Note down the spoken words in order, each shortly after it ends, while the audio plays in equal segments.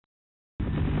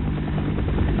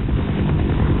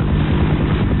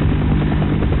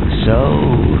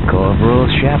Corporal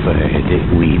Shepherd,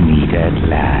 we meet at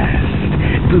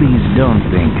last. Please don't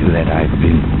think that I've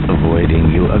been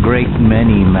avoiding you. A great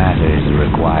many matters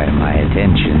require my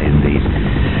attention in these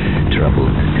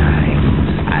troubled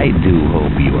times. I do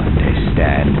hope you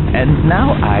understand. And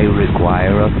now I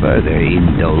require a further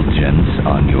indulgence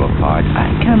on your part.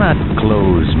 I cannot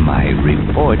close my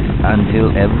report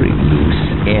until every loose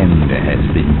end has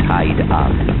been tied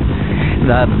up.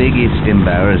 The biggest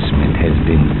embarrassment has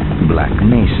been Black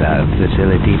Mesa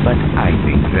facility, but I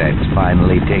think that's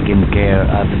finally taken care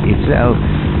of itself.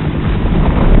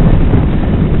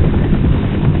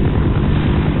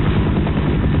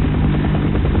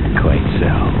 Quite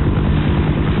so.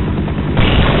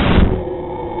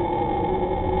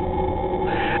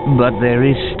 But there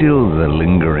is still the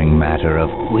lingering matter of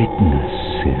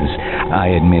witnesses. I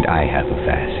admit I have a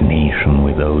fascination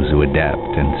with those who adapt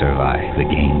and survive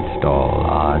against all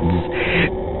odds.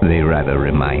 They rather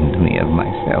remind me of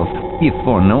myself. If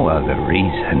for no other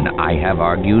reason, I have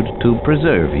argued to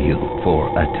preserve you for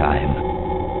a time.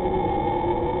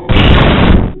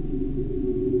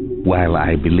 While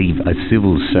I believe a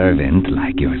civil servant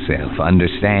like yourself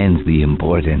understands the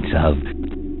importance of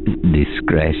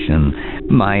discretion,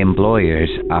 my employers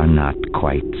are not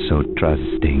quite so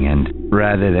trusting, and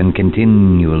rather than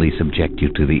continually subject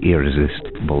you to the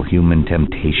irresistible human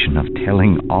temptation of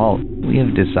telling all, we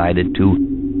have decided to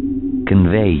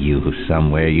convey you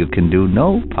somewhere you can do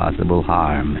no possible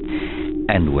harm,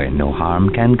 and where no harm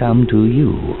can come to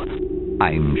you.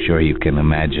 I'm sure you can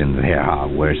imagine there are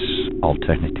worse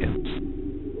alternatives.